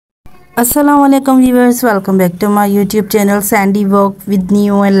Assalamualaikum viewers, welcome back to my YouTube channel Sandy Vogue with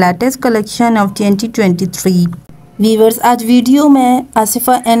new and latest collection of 2023. Viewers, आज video में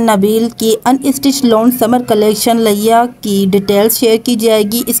Asifa and Nabeel की unstitch lawn summer collection लैया की details share की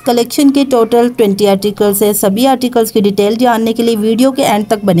जाएगी। इस collection के टोटल 20 आर्टिकल्स है। सभी आर्टिकल्स की डिटेल जानने के लिए वीडियो के एंड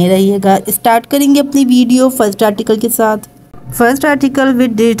तक बने रहिएगा। स्टार्ट करेंगे अपनी वीडियो फर्स्ट आर्टिकल के साथ। First article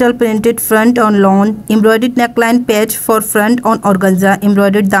with digital printed front on lawn, embroidered neckline patch for front on organza,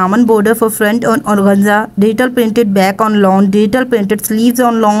 embroidered daman border for front on organza, digital printed back on lawn, digital printed sleeves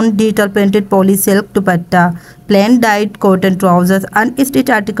on lawn, digital printed poly silk dupatta, plain dyed cotton trousers।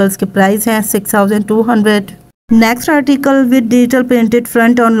 Unstitch articles के price हैं 6200। Next article with digital printed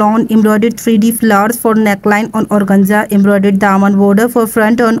front on lawn, embroidered 3D flowers for neckline on organza, embroidered daman border for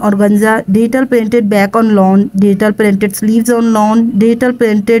front on organza, digital printed back on lawn, digital printed sleeves on lawn, digital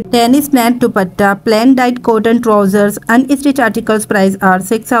printed tennis net dupatta, plain dyed cotton trousers। Unstitched articles price are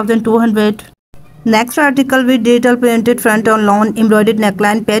 6200। Next article with digital printed front on lawn, embroidered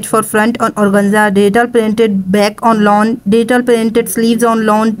neckline patch for front on organza, digital printed back on lawn, digital printed sleeves on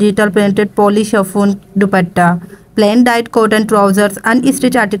lawn, digital printed poly chiffon dupatta, plain dyed cotton trousers।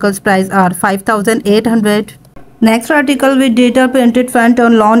 Unstitched articles price are 5800। Next article with digital printed front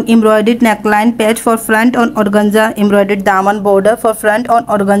on lawn, embroidered neckline patch for front on organza, embroidered daman border for front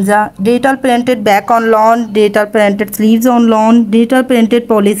on organza, digital printed back on lawn, digital printed sleeves on lawn, digital printed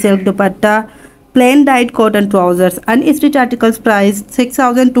poly silk dupatta, plain dyed cotton trousers। Unstitched articles price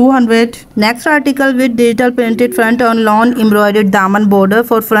 6200। Next article with digital printed front on lawn, embroidered daman border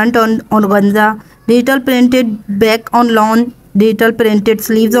for front on organza, digital printed back on lawn, digital printed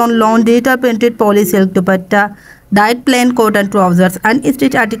sleeves on lawn, digital printed poly silk dupatta, dyed plain cotton trousers।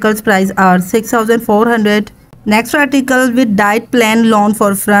 Unstitched articles price are 6400। Next article with dyed plain lawn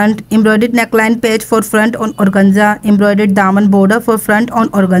for front, embroidered neckline patch for front on organza, embroidered daman border for front on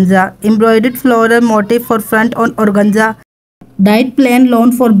organza, embroidered floral motif for front on organza, dyed plain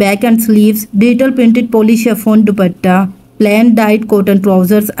lawn for back and sleeves, digital printed poly chiffon dupatta, plain dyed cotton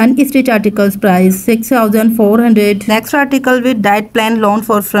trousers। Unstitched articles price 6400। Next article with dyed plain lawn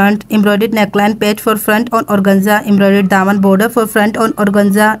for front, embroidered neckline patch for front on organza, embroidered daman border for front on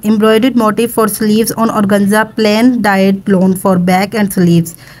organza, embroidered motif for sleeves on organza, plain dyed lawn for back and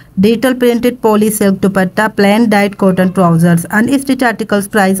sleeves, digital printed poly silk dupatta, plain dyed cotton trousers। Unstitched articles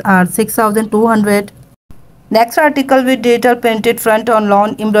price are 6200। Next article with digital printed front on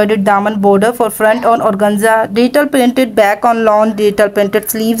lawn, embroidered daman border for front on organza, digital printed back on lawn, digital printed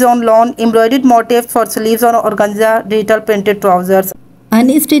sleeves on lawn, embroidered motif for sleeves on organza, digital printed trousers।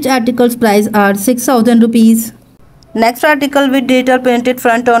 Unstitched articles price are 6000 rupees। Next article with digital printed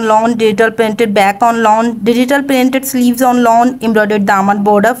front on lawn, digital printed back on lawn, digital printed sleeves on lawn, embroidered daman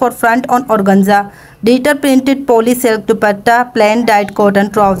border for front on organza, digital printed poly silk dupatta, plain dyed cotton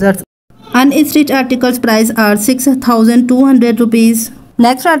trousers। Unstitched articles price are 6200 rupees।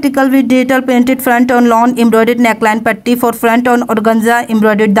 Next article with digital printed front on lawn, embroidered neckline patti for front on organza,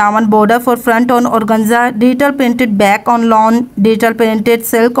 embroidered daman border for front on organza, digital printed back on lawn, digital printed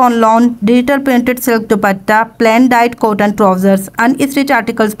silk on lawn, digital printed silk dupatta, plain dyed cotton trousers। Unstitched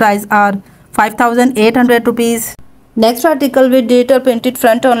articles price are 5800 rupees। Next article with digital printed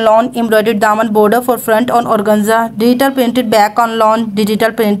front on lawn, embroidered daman border for front on organza, digital printed back on lawn,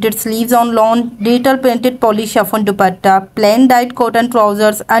 digital printed sleeves on lawn, digital printed poly chiffon dupatta, plain dyed cotton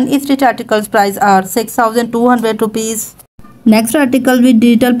trousers। Unstitched articles price are 6200 rupees। Next article with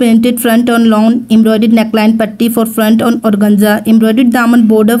digital printed front on lawn, embroidered neckline patti for front on organza, embroidered daman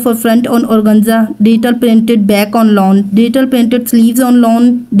border for front on organza, digital printed back on lawn, digital printed sleeves on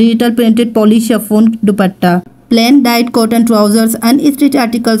lawn, digital printed poly chiffon dupatta, plain dyed cotton trousers। Unstitched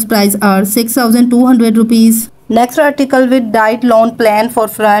articles price are 6200 rupees। Next article with dyed lawn plain for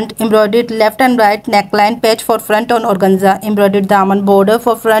front, embroidered left and right neckline patch for front on organza, embroidered daman border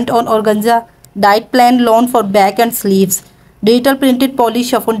for front on organza, dyed plain lawn for back and sleeves, digital printed poly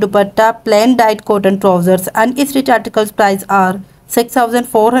chiffon dupatta, plain dyed cotton trousers। Unstitched articles price are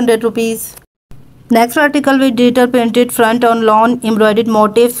 6400 rupees। Next article with digital printed front on lawn, embroidered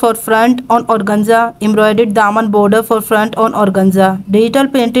motifs for front on organza, embroidered daman border for front on organza, digital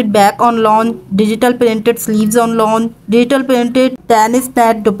printed back on lawn, digital printed sleeves on lawn, digital printed tennis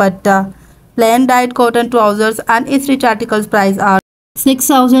net dupatta, plain dyed cotton trousers। Unstitched articles price are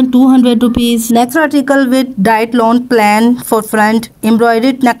 6200 rupees। Next article with dyed lawn plain for front,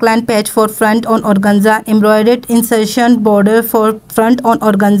 embroidered neckline patch for front on organza, embroidered insertion border for front on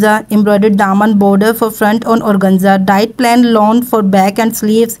organza, embroidered daman border for front on organza, dyed plain lawn for back and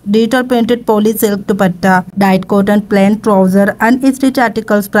sleeves, digital printed poly silk dupatta, dyed cotton plain trouser। Unstitched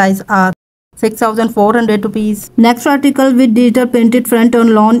articles price are 6,400 rupees. Next article with digital printed front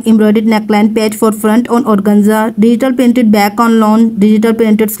on lawn embroidered neckline patch for front on organza, digital printed back on lawn, digital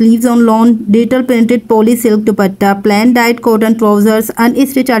printed sleeves on lawn, digital printed poly silk dupatta, plain dyed cotton trousers.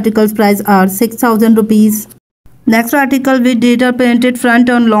 Unstitched articles price are 6,000 rupees. Next article with digital printed front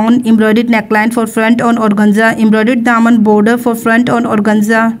on lawn embroidered neckline for front on organza, embroidered daman border for front on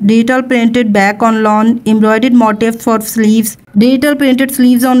organza, digital printed back on lawn, embroidered motifs for sleeves, digital printed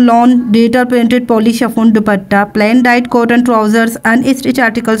sleeves on lawn, digital printed poly chiffon dupatta, plain dyed cotton trousers. Unstitched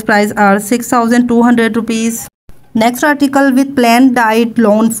articles price are 6,200 rupees. Next article with plain dyed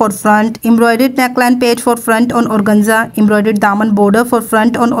lawn for front, embroidered neckline patch for front on organza, embroidered daman border for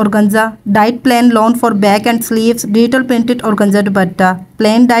front on organza, dyed plain lawn for back and sleeves, digital printed organza dupatta,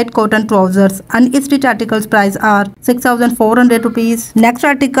 plain dyed cotton trousers. Unstitched articles price are 6,400 rupees. Next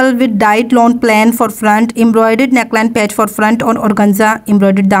article with dyed lawn plain for front, embroidered neckline patch for front on organza,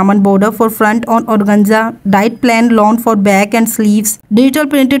 embroidered daman border for front on organza, dyed plain lawn for back and sleeves, digital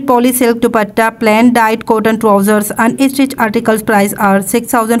printed poly silk dupatta, plain dyed cotton trousers. Unstitched articles price are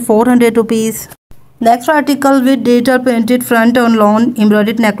 6,400 rupees. Next article with digital printed front on lawn,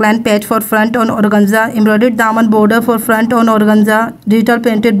 embroidered neckline patch for front on organza, embroidered daman border for front on organza, digital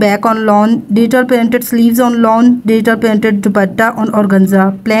printed back on lawn, digital printed sleeves on lawn, digital printed dupatta on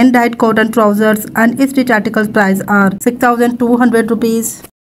organza, plain dyed cotton trousers. Unstitched articles price are 6,200 rupees.